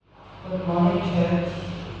Good morning, church.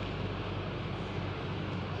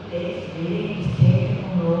 Today's reading is taken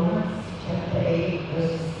from Romans chapter 8,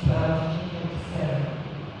 verses 12 to 27.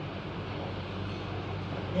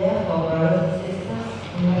 Therefore, brothers and sisters,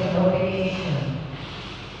 we have an obligation,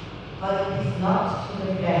 but it is not to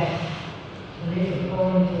the flesh to live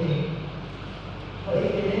according to it. For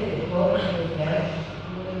if we live according to the flesh,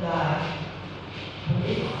 we will die. But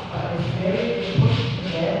if by the Spirit we put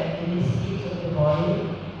to death the misdeeds of the body,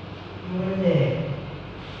 you will live.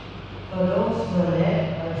 For those who are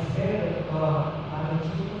led by the Spirit of God are the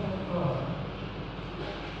children of God.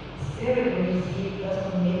 The Spirit we receive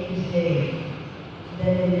does not make you slaves, so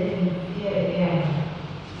that they live in fear again.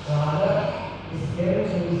 Rather, the Spirit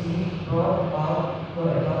we receive brought about your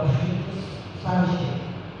adoption to sonship,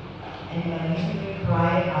 and by him we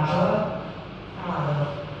cry, Abba,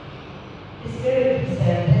 Father. The Spirit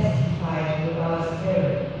himself testifies with our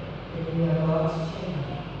spirit that we are God's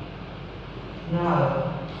children.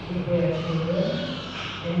 Now, if we are children,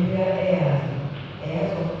 then we are heirs,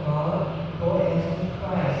 heirs of God, co-heirs with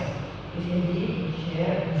Christ, if indeed we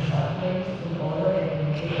share in sufferings in order that we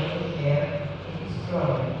may also share in his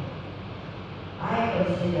glory. I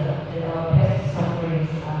consider that our past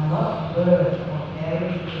sufferings are not worth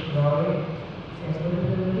comparing with the glory that will be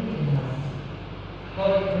revealed in us. For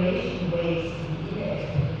the creation waits in eager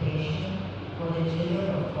expectation for the children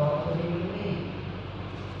of God to be revealed.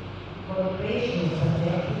 For the creation is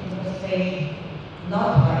subjected to frustration,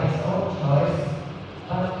 not by its own choice,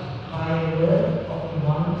 but by the will of the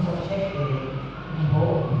one who subjected it, in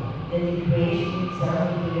hope that the creation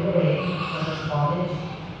itself will be liberated from its bondage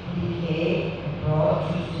to decay and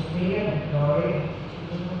brought into the freedom and glory of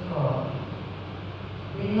the children of God.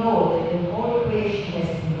 We know that the whole creation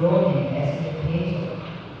has been groaning as in the pains of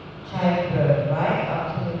childbirth right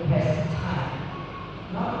up to the present time.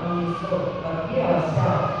 Not only so, but we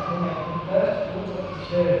ourselves, who have the first fruits of the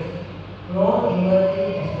Spirit, groan inwardly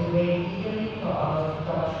as we wait eagerly for our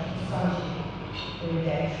adoption to sonship, the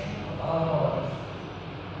redemption of our bodies.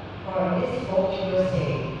 For in this hope we were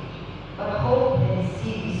saved. But hope and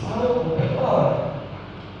seed is no hope at all.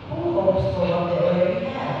 Who hopes for what they already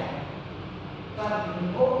have? But if we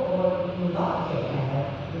hope for what we do not yet have,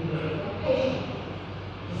 we wait for patience.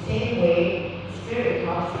 The same way, the Spirit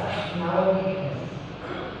helps us in our weakness.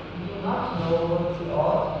 We do not know what we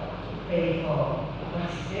ought to pray for, but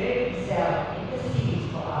the Spirit himself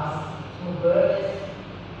intercedes for us through wordless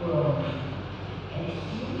groans. And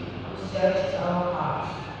he who searches our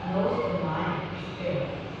hearts knows the mind of the Spirit,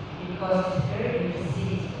 because the Spirit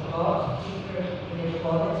intercedes for God's people in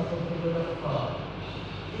accordance with the will of God.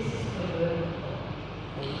 This is the word of God.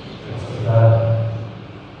 Praise God.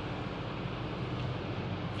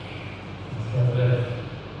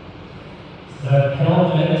 The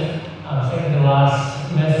penultimate, second to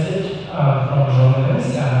last message from Romans.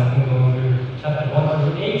 We've been going through chapter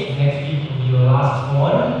 1 through 8. Next week will be the last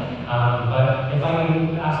one. But if I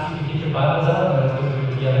can ask you to get your Bibles out, let's go through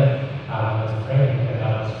it together. Let's pray and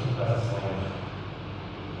God will speak to us this morning.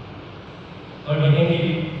 Lord, we thank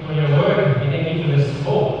you for your word. We thank you for this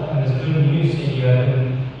hope and this good news that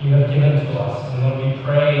you have given to us. And Lord, we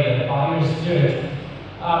pray that by your Spirit,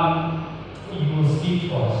 you will speak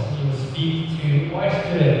to us. You will speak to our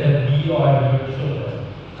spirit that we are your children,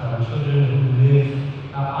 children who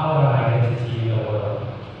live our identity in the world.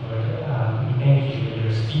 Lord, we thank you that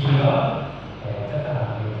you're speaking up,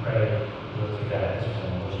 and we pray you will do that this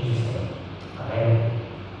morning. In Jesus' name. Amen.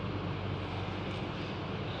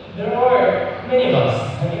 There are many of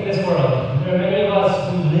us in this world. There are many of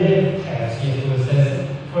us who live, as C.S. Lewis says,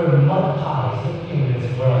 for mud pies in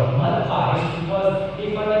this world. Mud pies because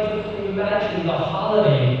they find it difficult to imagine the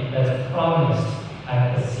holiday that's promised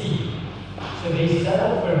at the sea. So they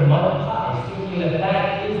settle for mud pies, thinking that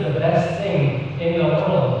that is the best thing in the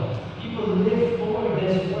world. People live for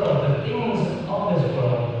this world, the things of this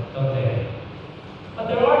world, don't they? But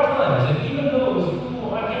there are times that even those who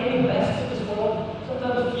are getting the best of this world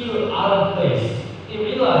sometimes feel out of place. They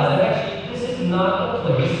realize that actually this is not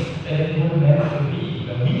the place that we're meant to be.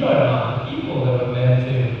 And we are not the people that we're meant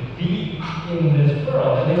to be in this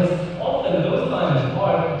world. And it's often those times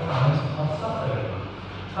are times of suffering,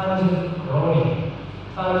 times of groaning,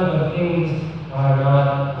 times when things are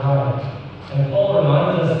not right. And Paul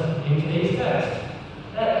reminds us in today's text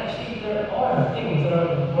that actually there are things that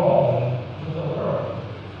are wrong with the world.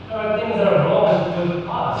 There are things that are wrong with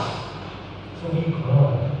us. So we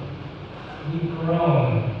groan. We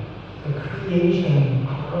groan. The creation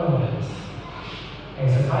groans. And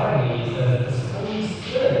surprisingly, he says the Holy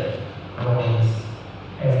Spirit groans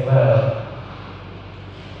as well.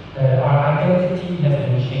 That our identity has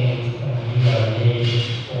been changed and we are made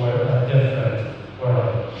for a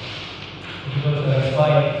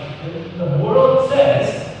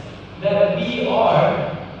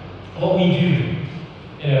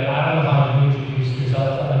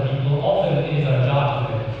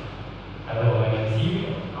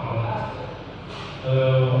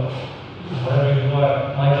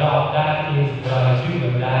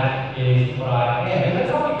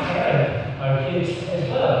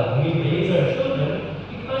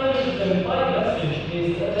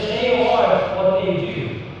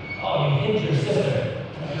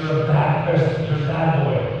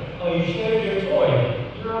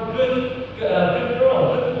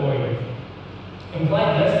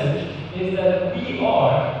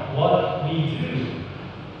we do.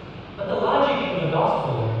 But the logic of the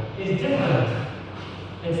gospel is different.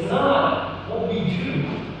 It's not what we do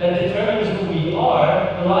that determines who we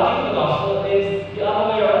are. The logic of the gospel is the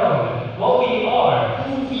other way around. What we are,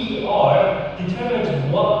 who we are,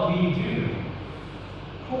 determines what we do.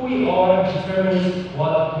 Who we are determines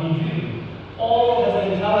what we do. Paul has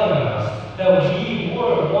been telling us that we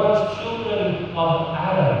were once children of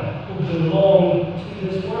Adam who belong to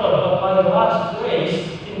this world, but by God's grace,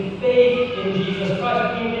 in faith in Jesus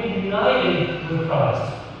Christ, we've been united with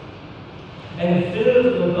Christ and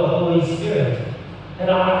filled with the Holy Spirit. And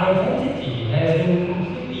our identity has been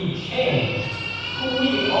completely changed. Who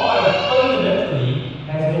we are fundamentally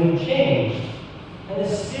has been changed. And the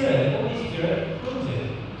Spirit, the Holy Spirit, proves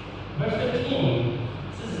it. Verse 15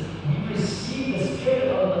 says, we receive the Spirit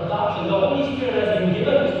of adoption. The Holy Spirit has been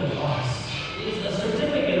given to us. It's a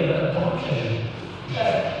certificate of adoption.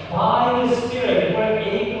 That by the Spirit, we're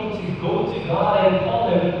able to go to God and call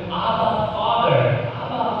Him Abba Father.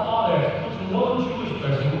 Abba Father, which no Jewish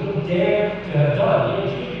person would dare to have done.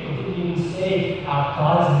 Jewish people didn't even say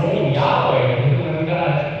God's name, Yahweh. When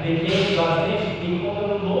they came to God's name, they called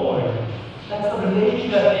Him Lord. That's the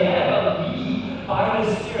relationship that they had. But we, by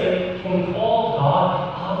the Spirit, can call God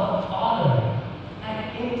Abba Father. That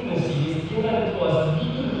intimacy is given to us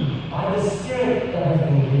legally by the Spirit that has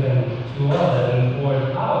been given to us and poured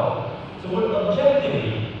out. So we're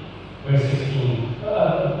objectively, verse 15,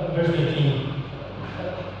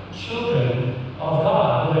 children of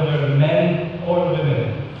God, whether men or women,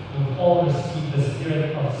 who all receive the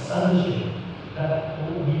spirit of sonship, that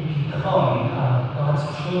we become God's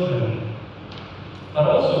children. But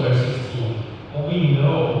also, verse 16, what we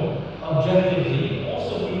know objectively,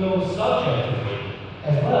 also we know subjectively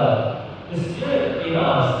as well. The Spirit in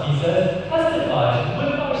us, he says, testifies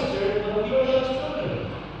with our spirit that we are God's children.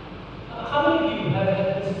 How many of you have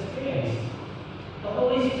had this experience? The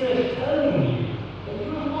Holy Spirit telling you that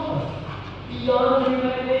you are loved beyond your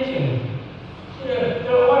imagination.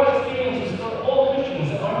 There are experiences for all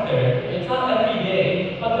Christians, aren't there? It's not every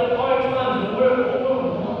day, but there are times when we're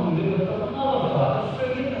overwhelmed with the love of God, the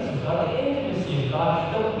forgiveness of God, the intimacy of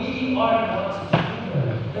God, that we are God's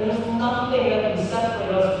children. There is nothing that can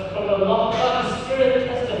separate us from the love of God. The Spirit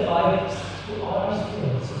testifies to our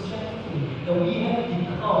spirit, subjectively, that we have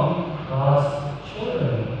become God's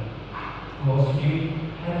children. Most of you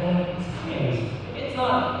have that experience. If it's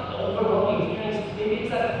not the overwhelming experience, maybe it's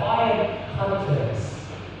that quiet confidence.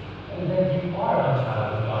 And that you are a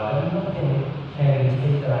child of God, and nothing can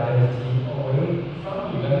take that identity away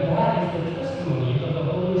from you. And that is the testimony of the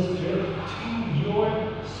Holy Spirit to your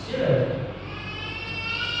spirit.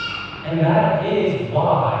 And that is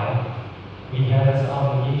why we have this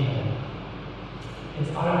obligation.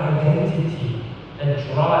 It's our identity that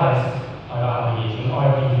drives our obligation,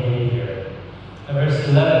 our behavior. And verse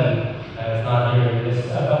 11, it's not here,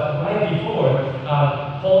 but right before,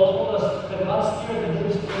 Paul told us that God's Spirit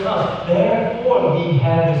lives in us. Therefore, we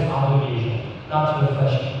have this obligation, not to the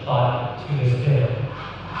flesh, but to the Spirit.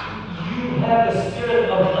 You have the spirit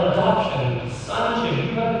of adoption, sonship.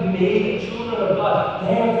 You have been made children of God.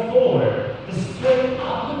 Therefore, the Spirit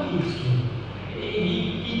obligates you.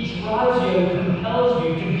 He drives you and compels you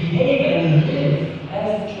to behave and live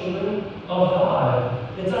as children of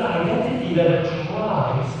God. It's an identity that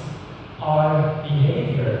drives our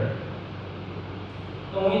behavior.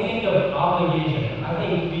 So when we think of obligation, I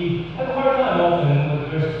think we have a hard time often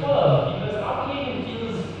with verse 12 because obligation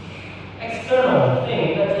feels external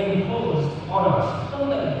thing that's imposed on us. Something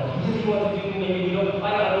that we really want to do, maybe we don't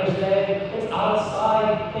quite understand. It's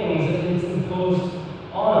outside things that it's imposed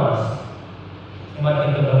on us. You might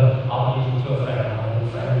think of an obligation to a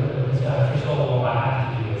friend, because after so long I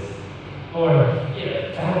have to do this. Or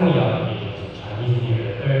family obligations, Chinese New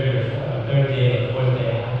Year, third day or fourth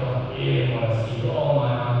day, I don't really want to see all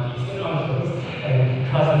my aunties and uncles and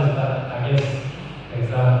cousins, but I guess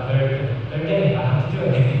it's third day, I have to do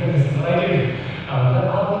it because this is what I do. That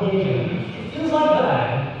obligation, it feels like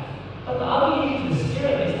that, but the obligation to the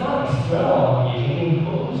Spirit is not an external obligation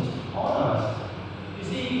imposed on us. You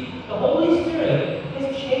see, the Holy Spirit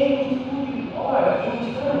has changed who you are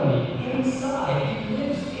internally, inside. He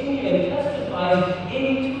lives in you and testifies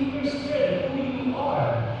into your spirit who you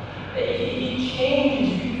are. He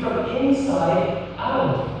changes you from inside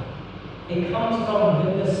out. It comes from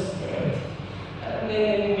within the Spirit. And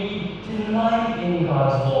then we delight in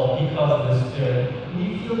God's law because of the Spirit.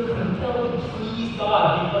 We feel compelled to please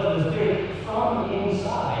God because of the Spirit from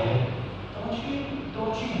inside.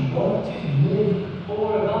 Don't you want to live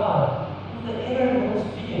for God? The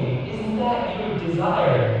innermost being. Isn't that your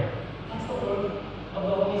desire? That's the work of the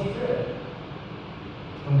Holy Spirit.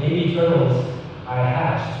 When baby turtles are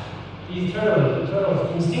hatched. These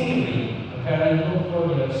turtles instinctively apparently look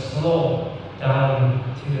for slow down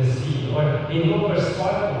to the sea, or they look for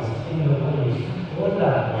sparkles in the waves, going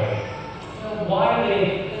that way. Why are they,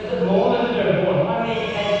 at the moment they're born, why are they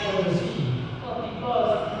head for the sea? Well,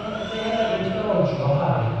 because they have an internal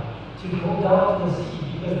drive to go down to the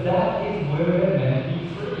sea, because that is where they're meant to be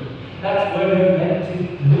free. That's where they're meant to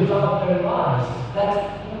live out their lives. That's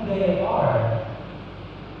who they are.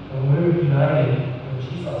 And we're united with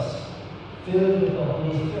Jesus, filled with the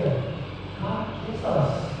Holy Spirit. God gives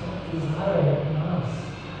us that desire in us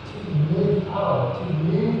to live out, to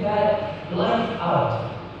live that life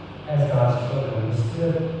out as God's children. The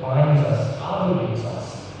Spirit binds us, obligates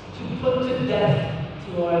us to put to death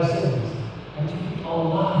to our sins and to be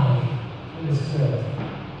alive in the Spirit.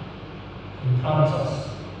 He prompts us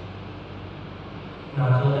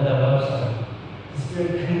not to look at that website. The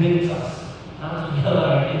Spirit convicts us not to yell at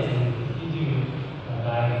our kids, and if you do, like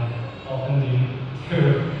I often do, to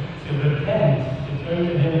repent, to turn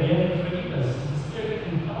to Him again for forgiveness. The Spirit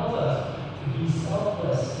compels us to be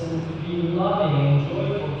selfless and to be loving and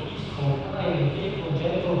joyful, peaceful, kind, faithful,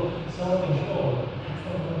 gentle, self-controlled. That's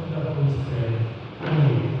the work of the Holy Spirit in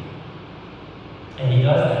you. And He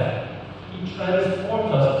does that. He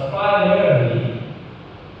transforms us primarily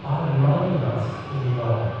by reminding us who we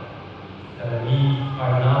are. That we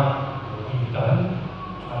are not what we've done,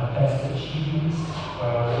 our best achievements, or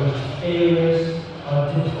our worst failures,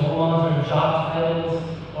 our diplomas or job titles,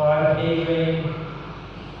 or our pay grade.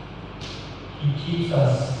 He keeps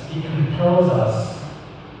us, He compels us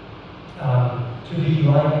to be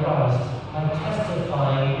like Christ by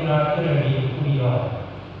testifying in our inner being who we are.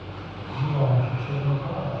 You are children of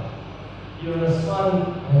God. You're a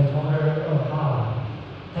son and a daughter of God.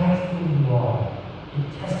 That's who you are.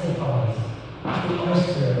 It testifies to our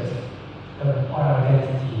spirit that our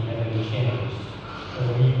identity has been changed. And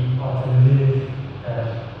we ought to live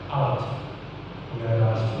that out. We are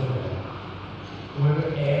God's children.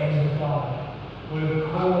 We're heirs of God. We're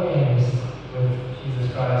co-heirs with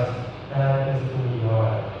Jesus Christ. That is who we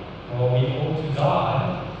are. And what we owe to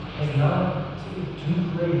God is not to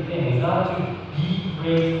do great things, not to be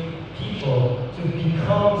great people, to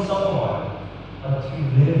become someone, but to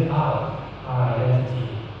live out our identity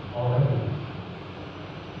already.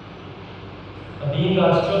 But being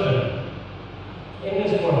God's children in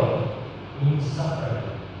this world means suffering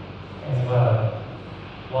as well,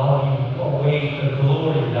 while we await the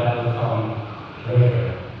glory that will come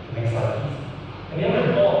later to make life easy. Have you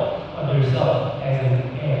ever thought of yourself as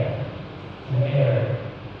an heir? An heir.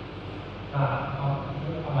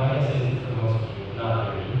 My guess is for most of you,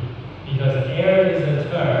 not really. Because heir is a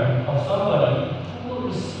term of somebody who will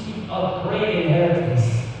receive a great inheritance.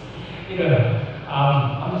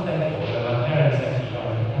 I'm just thankful that my parents actually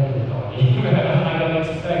are dependent on me. I don't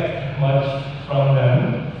expect much from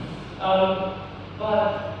them.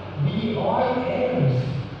 But we are heirs,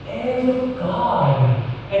 heirs of God,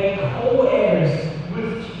 and co-heirs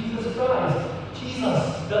with Jesus Christ. Jesus,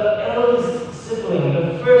 the eldest sibling,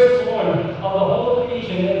 the firstborn of the whole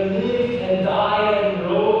creation, that lived and died and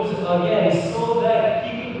rose again so that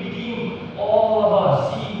He could redeem all of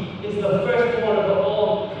us. He is the firstborn of the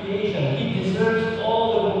whole creation. He deserves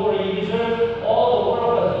all the glory. He deserves all the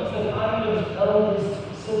world, but He's the kind of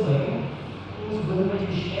eldest sibling who's willing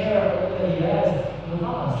to share all that He has with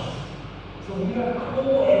us. So we are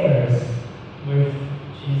co-heirs with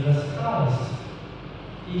Jesus Christ.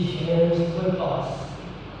 He shares with us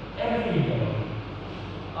everything.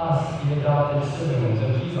 Us, the adopted siblings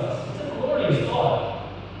of Jesus. It's a glorious thought.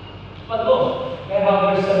 But look at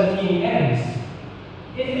how verse 17 ends.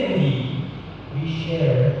 If indeed we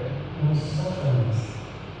share in His sufferings,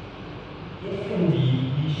 if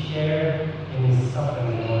indeed we share in His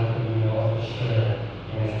sufferings, in order that we may also share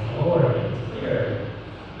in His glory. It's clear.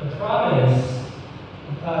 The promise,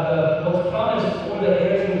 what's promised for the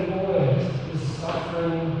heirs and co-heirs is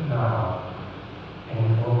suffering now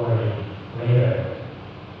and glory later.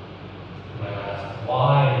 You might ask,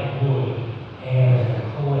 why would heirs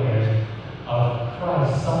and co-heirs of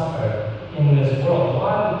Christ suffer in this world?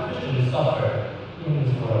 Why would Christians suffer in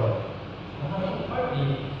this world? Well,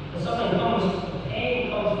 partly, the suffering the pain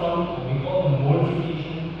comes from what we call the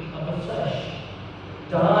mortification of the flesh.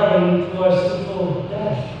 Dying to our sinful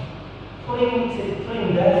death.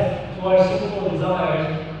 Putting death to our sinful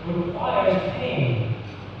desires requires pain.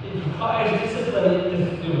 It requires discipline.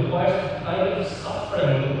 It requires kind of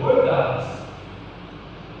suffering, workouts.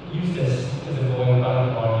 Eustace is a going on,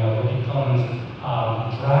 who becomes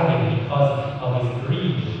dragon because of his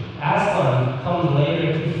greed. Aslan comes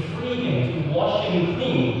later to free him, to wash him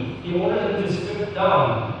clean, in order to strip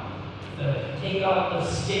down, take out the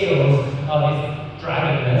scales of his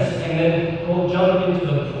dragonness and then go jump into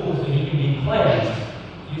the pool so he can be cleansed.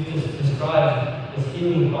 Jesus describes this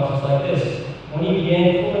healing process like this. When he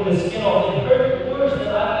began pulling the skin off, it hurt worse than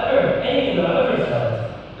anything that I've ever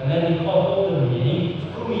felt. And then he caught hold of me and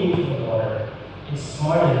he threw me into the water. It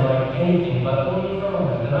smarted like anything, but only for a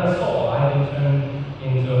moment. And I saw I had turned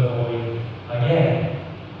into a boy again.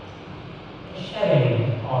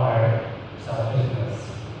 Shedding our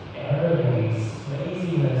selfishness, arrogance,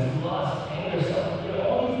 laziness, lust, anger, self-hatred,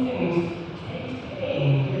 all these things take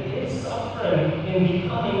pain. There is suffering in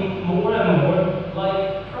becoming more and more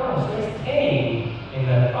like Christ. There's pain in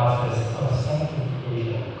that process of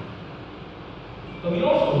sanctification. But we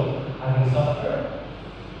also have to suffer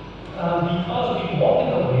because we walk in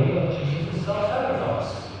the way of Jesus'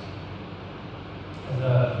 self-sacrifice. There's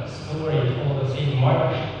a story told of St.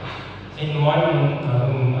 Martin. St. Martin,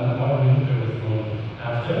 whom Martin Luther was named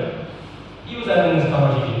after, he was having this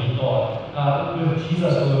conversation, he thought, with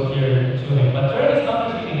Jesus who appeared to him. But during this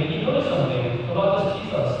conversation, he noticed something about this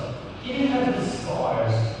Jesus. He didn't have the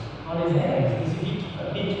scars on his hands.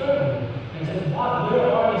 He turned and said, "What?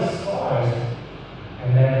 Where are his scars?"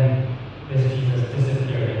 And then this Jesus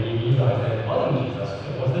disappeared, and he realized that it wasn't Jesus,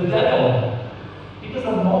 it was the devil. Because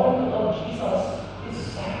the mark of Jesus is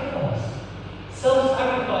sacrifice.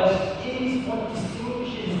 Self-sacrifice is what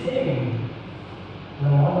distinguishes him. And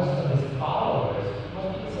the marks of his followers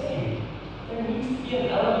must be the same. There needs to be an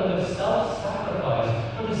element of self-sacrifice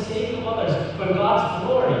for the sake of others, for God's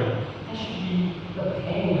glory. That should be the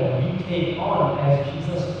pain that we take on as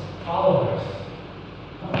Jesus' followers.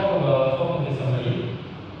 Not long ago, I was talking to somebody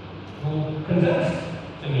who confessed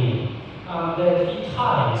to me that he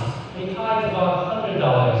tithes. He tithes about $100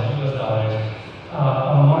 US dollars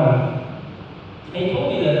a month. And he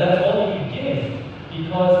told me that that's all he could give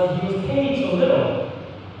because he was paid so little.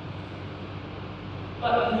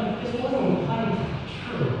 But this wasn't quite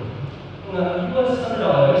true. US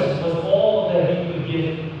 $100 was all that he could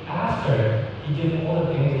give after he did all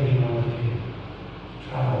the things that he wanted to do.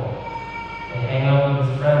 Travel, to hang out with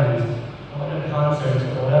his friends, go to concerts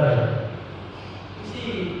or whatever. You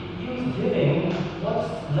see, he was giving what's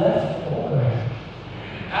left over.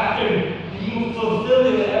 After being fulfilled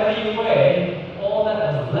in every way, all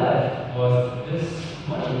that was left was this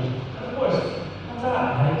money. And of course, that's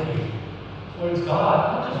our attitude towards God,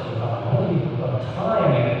 not just about money, but about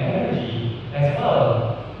time and energy as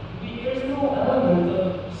well. There's no element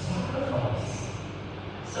of sacrifice.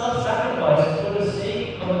 Self-sacrifice for the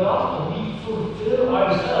sake of the gospel. We fulfill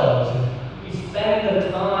ourselves. We spend the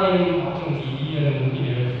time watching TV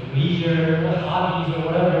and leisure, hobbies or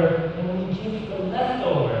whatever, and we give the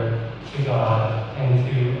leftover to God and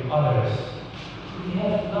to others. We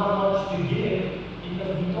have not much to give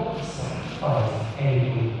because we don't sacrifice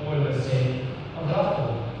anything for the sake of the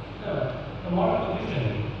gospel. No, the mark of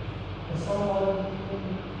vision is someone who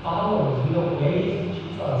follows in the ways of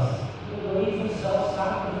Jesus, in the ways of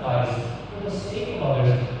self-sacrifice for the sake of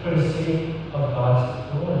others, for the sake of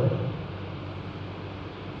God's glory.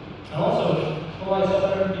 And also, who I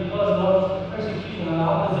suffer because of persecution and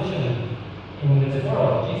opposition in this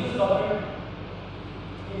world. Jesus suffered.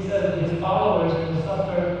 He said his followers will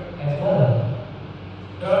suffer as well.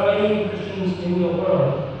 There are many Christians in the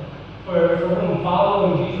world for whom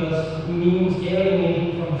following Jesus means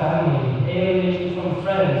alienating from family, alienating from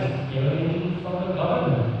friends, alienating from the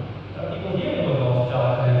government. There are people here who have lost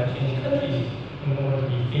jobs and have to change countries in order to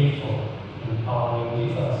be faithful in following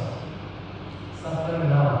Jesus. Suffer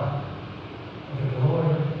now, and the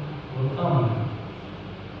Lord will come.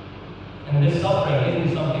 And this suffering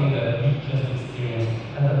isn't something that we just experience,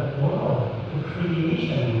 and the world, the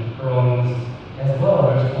creation groans as well,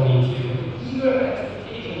 verse 22, with eager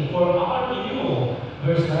expectation for our renewal,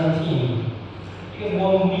 verse 19. Because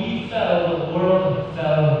when we fell, the world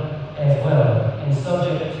fell as well, and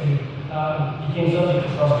became subject to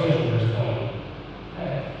frustration, verse 20.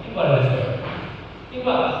 Think about it this way. Think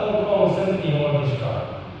about Hong Kong Symphony Orchestra.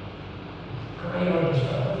 Great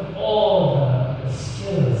orchestra with all the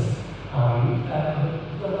skills,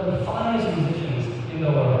 the finest musicians in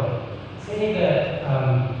the world. Say that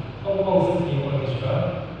Hong Kong Symphony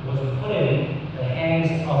Orchestra was put in the hands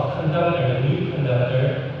of conductor, the new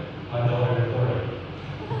conductor, my daughter Tori.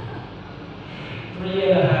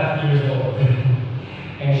 3.5 years old.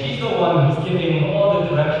 And she's the one who's giving all the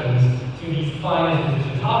directions to these finest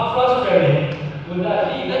musicians. How frustrating would that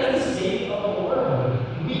be? That's the state of the world.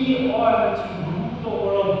 We are to rule the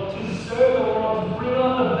world, to serve the world, to bring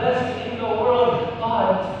out the best in the world,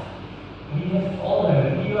 but we have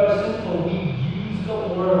fallen. We are sinful. We use the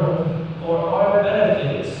world for our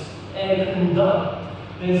benefits and conduct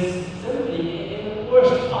this symphony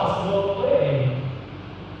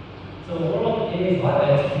day's life,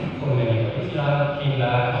 and it's beautiful in many ways. You know, I came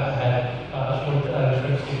back, I had short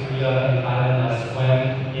trips to Korea and Thailand, I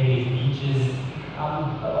swam in these beaches,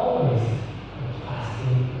 but always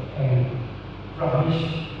plastic and rubbish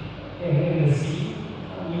in the sea.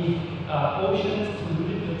 Oceans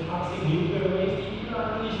polluted with toxic nuclear waste. You're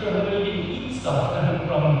not really sure how many can eat stuff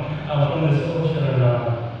from this ocean or not.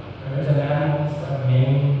 There's an animals that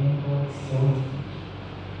maim or extinct.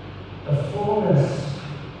 The fullness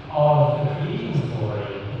of the creation story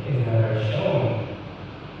is never shown.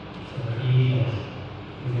 So creation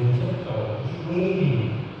is in tiptoe,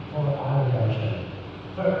 waiting for our redemption.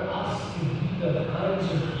 For us to be the kinds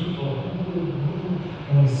of people who will rule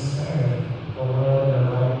and serve the world in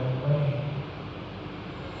the right way.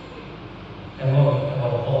 And look at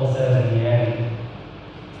what Paul says in the end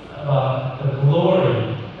about the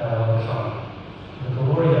glory that will come. The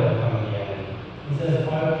glory that will come in the end. He says,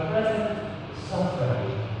 our present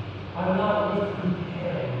suffering are not worth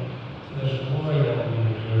comparing to the glory that will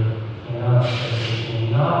be revealed in us as a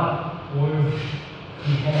being. Not worth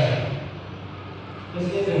comparing. This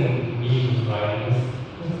isn't me who's writing this.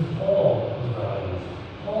 This is Paul who's writing this.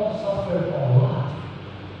 Paul suffered a lot.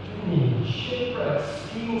 Didn't he? Shipwrecks,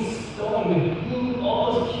 being stoned, being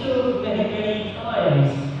almost killed many, many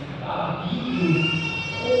times, beaten,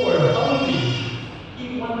 poor, hungry.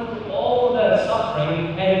 He went through all of that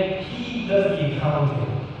suffering, and he does the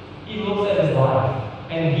accounting. He looks at his life,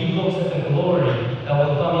 and he looks at the glory that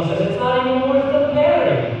will come. He says, it's not even worth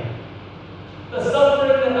comparing. The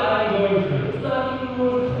suffering that I am going through, it's not even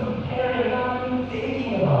worth comparing, not even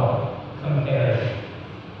thinking about comparing.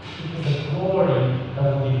 Because the glory that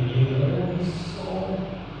will be revealed will be so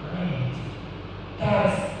great.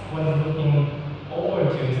 That's what he's looking forward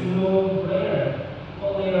to. It's a no-brainer.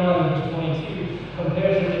 Well, later on in verse 22,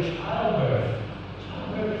 compares it to childbirth.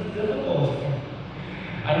 Childbirth is difficult.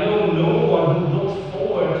 I know no one who looks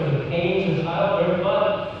forward to the pains of childbirth,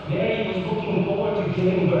 but Mary was looking forward to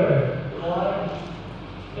giving birth. Why?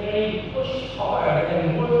 Mary pushed hard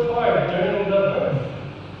and worked hard during the birth.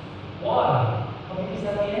 Why? Well, because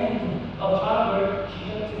at the end of childbirth, she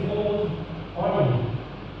had to hold Barney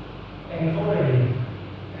and Corey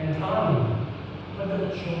and Tommy. For the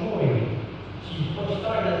joy, she pushed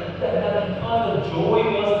hard. That because the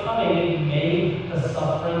joy was coming, it made the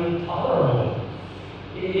suffering tolerable.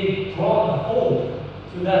 It brought hope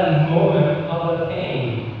to that moment of the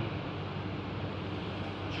pain.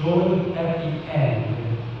 Joy at the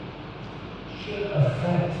end should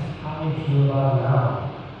affect how we feel about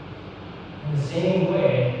now. In the same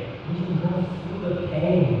way, we can go through the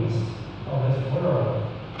pains of this world,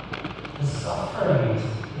 the sufferings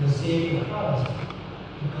of the Savior Christ,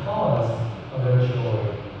 because of their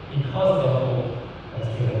joy, because of the hope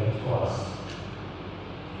that's given to us.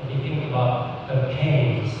 If you think about the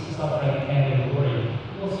pains, suffering, and the glory,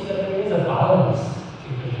 you'll see that there is a balance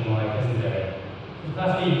to Christian life, isn't there?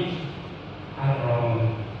 Last week, I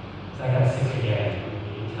grown, I got sick again.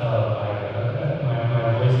 You can tell by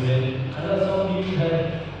my voice did. I know some of you had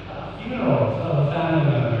a funeral of a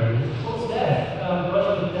family member, close death,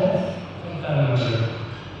 brushed with death of a family member.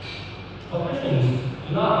 But Christians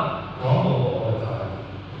do not grumble all the time.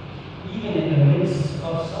 Even in the midst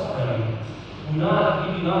of suffering, we do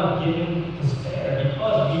not give in despair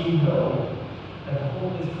because we know that the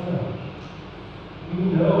hope is coming. We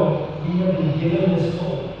know we have been given this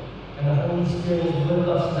hope, and the Holy Spirit is with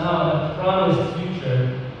us now, and the promised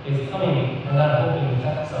future is coming, and that hope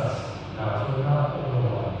infects us now, so we're not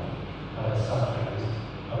overwhelmed by the sufferings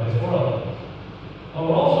of this world. But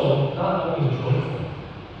we're also not always joyful.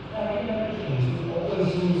 Many Christians who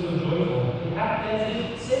always seem so joyful, they act as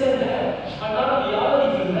if sin and death are not a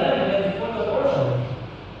reality for them and for the world.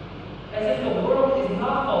 As if the world is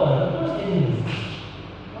not fallen. Of course it is.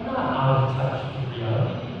 We're not out of touch with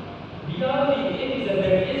reality. Reality is that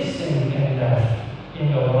there is sin and death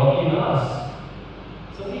in the world, in us.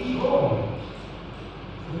 So we groan.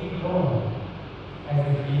 As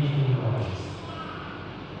the creation groans.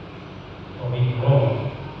 But we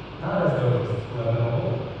groan, not as those who have no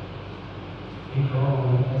hope. We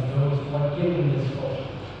groan as those who are given this hope.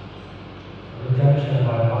 The redemption of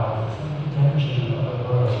our bodies, the redemption of the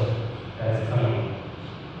world that is coming.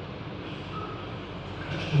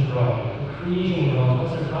 Christian groan, the creation groan.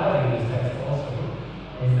 What's surprising in this text also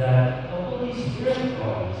is that the Holy Spirit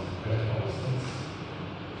groans, verse 26.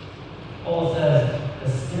 Paul says, the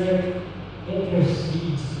Spirit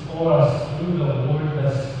intercedes for us through the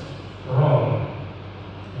wordless groan.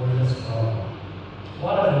 Wordless groan.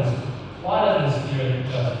 Why does the Spirit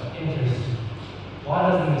just intercede? Why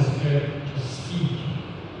doesn't the Spirit just speak?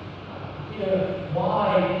 Why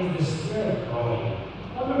is the Spirit groaning?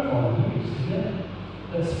 wonderful news, isn't it?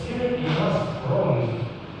 The Spirit in us grows,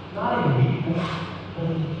 not in weakness, but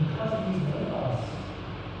because He's with us.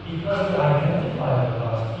 Because He identifies with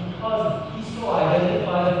us. Because He so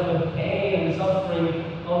identifies with the pain and suffering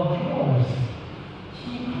of yours.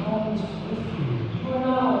 He groans with you. You are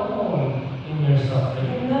not alone in your suffering.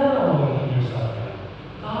 You're not alone in your suffering.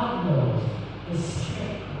 God knows. The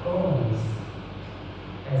Spirit groans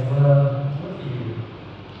as well with you.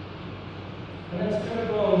 And that Spirit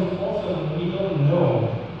groans also when we don't know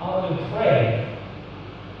how to pray.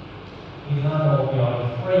 We do not know what we ought to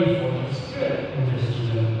pray for. The Spirit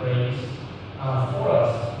intercedes and prays for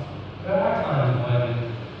us. There are times when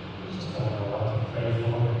we just don't know what to pray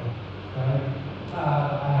for. Right?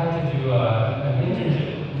 I had to do an internship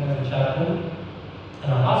as a chaplain in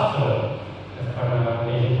a hospital as part of my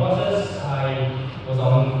ordination process. I was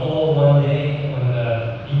on call one day when the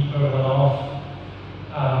beeper went off.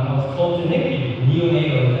 I was called to NICU,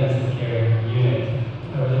 neonatal intensive care unit.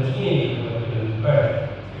 There was a teenager who had given birth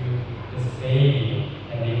to this baby,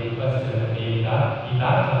 and they requested that the baby be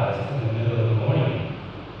baptized in the middle of the morning,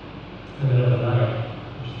 in the middle of the night,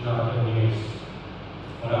 which is not good news.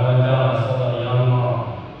 When I went down, I saw a young mom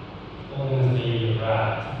holding this baby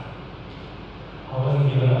wrapped. I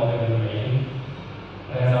wasn't given all the information.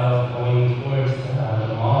 But as I was going towards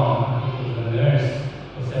the mom, I think it was the nurse,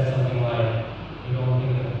 who said something like, "We don't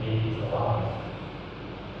think that the baby is alive."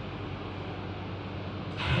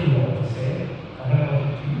 I didn't know what to say. I didn't know what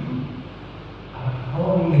to do. I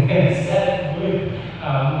hung and sat with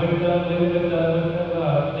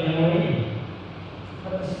the young lady.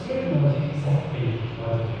 But the Spirit knows exactly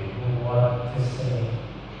what to do and what to say.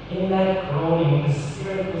 In that groaning, the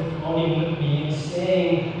Spirit was groaning with me and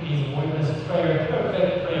saying these wordless prayer,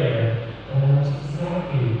 perfect prayer, and I knows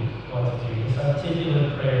exactly what to do. This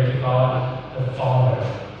articulate prayer to God the Father.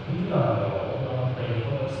 We do not know what we want to pray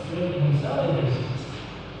for, but the Spirit Himself intercedes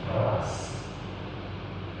for us.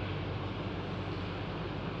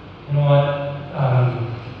 You know what?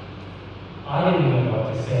 I didn't know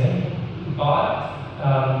what to say, but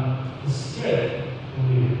the Spirit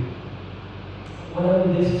knew.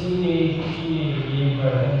 When this teenager gave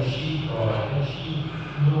birth and she cried and she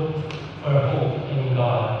looked for hope in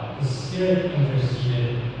God, the Spirit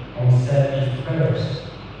interceded and said these prayers.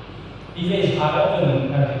 These days, I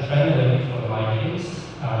often have to translate for my kids.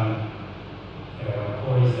 When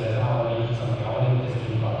Corey says, "I want to eat something, I want to eat this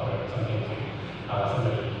kimbap," or something to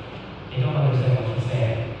somebody, they don't understand what she's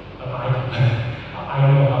saying, but I do.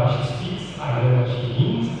 I know how she speaks, I know what she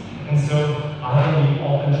means, and so I will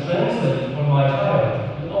often translate for my child.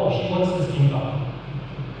 Oh, she wants this kimbap.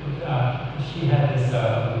 She had this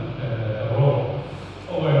roll.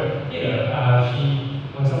 Or,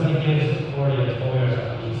 when somebody gives Corey a toy or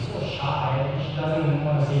something, she's so shy, she doesn't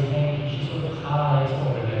want to say thank you, she's so hides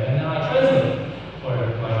over there. And now I translate for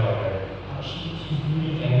my daughter. She's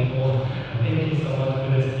really thankful. Thank you so much for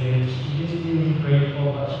this gift. She is really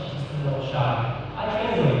grateful, but she's just a little shy. I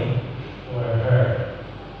translate for her.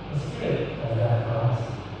 The Spirit does that for us.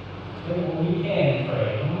 When we can't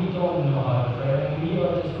pray, when we don't know how to pray, when we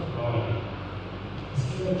are just groaning, the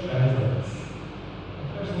Spirit translates.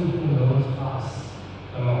 The person who knows us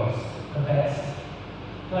the most, the best.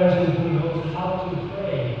 The person who knows how to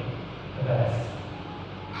pray the best.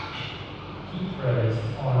 He prays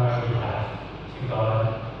on our behalf to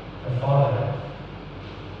God the Father.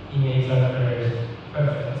 He makes our prayers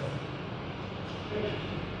perfect.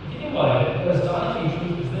 If you think about it, the astonishing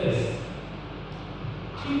truth is this.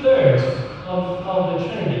 2/3 of the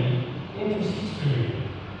Trinity intercedes for you.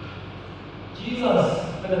 Jesus,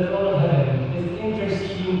 at the throne of heaven, is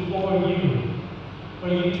interceding for you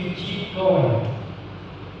to keep going.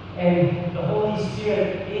 And the Holy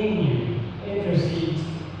Spirit in you intercedes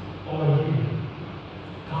for you.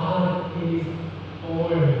 God is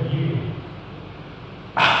for you.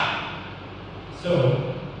 So,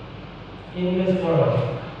 in this world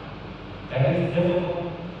that is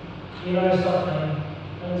difficult, in our suffering,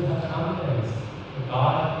 let us have confidence that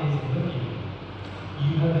God is with you.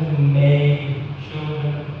 You have been made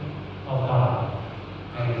children of God,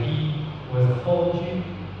 and He will hold you,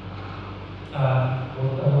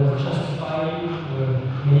 will justify you, will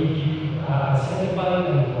make you sanctified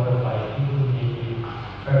and glorified. He will make you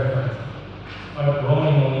perfect. Our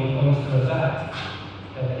groaning only points to the fact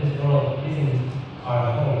that this world isn't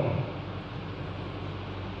our home,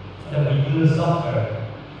 that we will suffer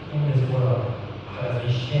in this world, but as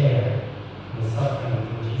we share in the suffering of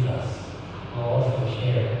Jesus, we'll also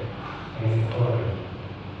share in His glory.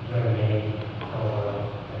 You are made for a world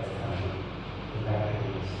that is coming. In that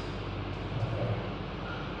peace. Let's pray.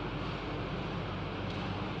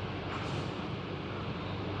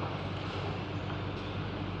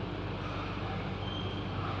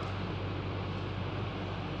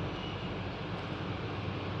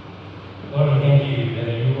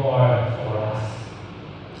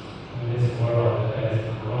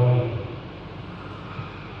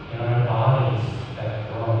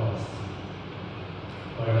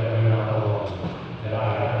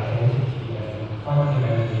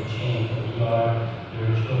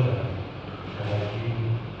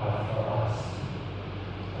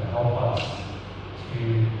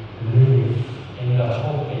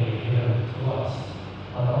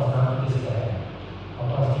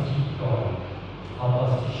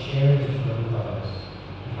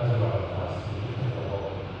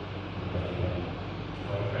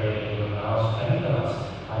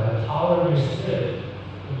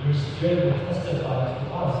 Spirit will testify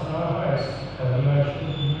to us in our hearts that we are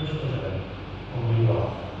your children whom we love.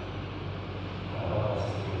 God help us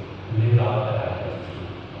to live out that